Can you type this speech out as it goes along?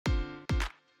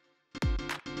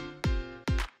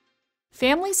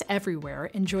Families everywhere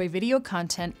enjoy video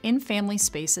content in family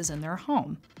spaces in their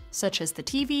home, such as the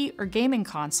TV or gaming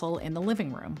console in the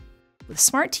living room. With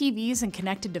smart TVs and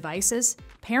connected devices,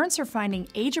 parents are finding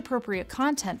age-appropriate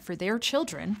content for their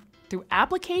children through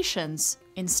applications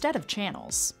instead of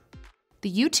channels.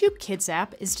 The YouTube Kids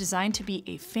app is designed to be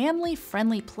a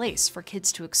family-friendly place for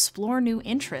kids to explore new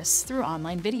interests through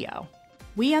online video.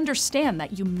 We understand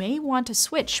that you may want to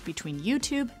switch between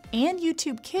YouTube and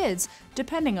YouTube Kids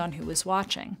depending on who is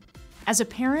watching. As a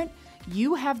parent,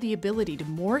 you have the ability to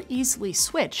more easily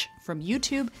switch from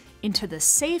YouTube into the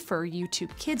safer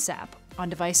YouTube Kids app on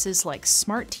devices like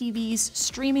smart TVs,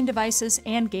 streaming devices,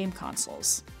 and game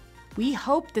consoles. We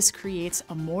hope this creates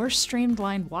a more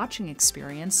streamlined watching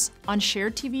experience on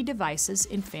shared TV devices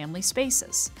in family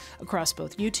spaces across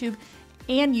both YouTube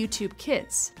and YouTube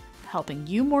Kids, helping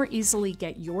you more easily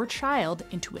get your child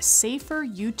into a safer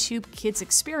YouTube Kids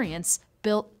experience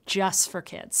built just for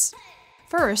kids.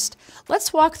 First,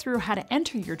 let's walk through how to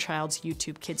enter your child's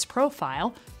YouTube Kids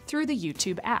profile through the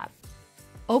YouTube app.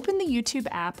 Open the YouTube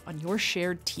app on your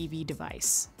shared TV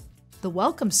device. The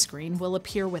welcome screen will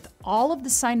appear with all of the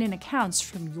signed-in accounts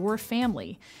from your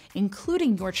family,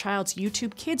 including your child's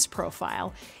YouTube Kids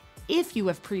profile, if you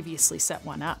have previously set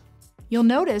one up. You'll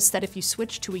notice that if you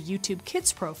switch to a YouTube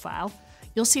Kids profile,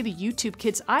 you'll see the YouTube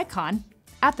Kids icon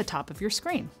at the top of your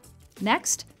screen.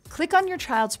 Next, click on your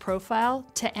child's profile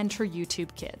to enter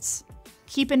YouTube Kids.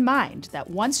 Keep in mind that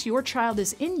once your child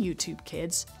is in YouTube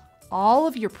Kids, all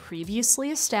of your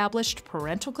previously established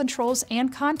parental controls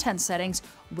and content settings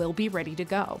will be ready to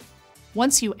go.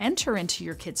 Once you enter into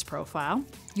your kids' profile,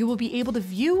 you will be able to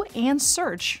view and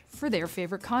search for their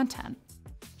favorite content.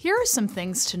 Here are some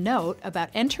things to note about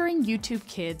entering YouTube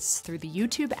Kids through the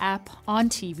YouTube app on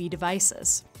TV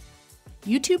devices.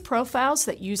 YouTube profiles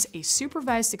that use a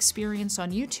supervised experience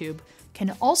on YouTube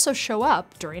can also show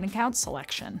up during account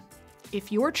selection.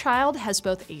 If your child has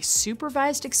both a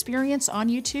supervised experience on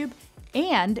YouTube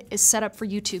and is set up for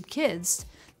YouTube Kids,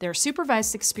 their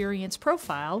supervised experience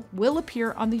profile will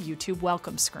appear on the YouTube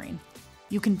welcome screen.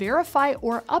 You can verify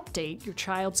or update your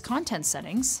child's content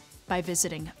settings by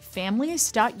visiting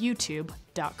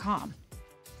families.youtube.com.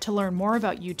 To learn more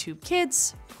about YouTube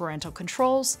Kids, parental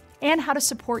controls, and how to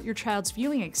support your child's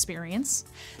viewing experience,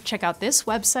 check out this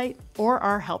website or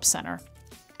our Help Center.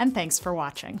 And thanks for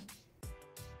watching.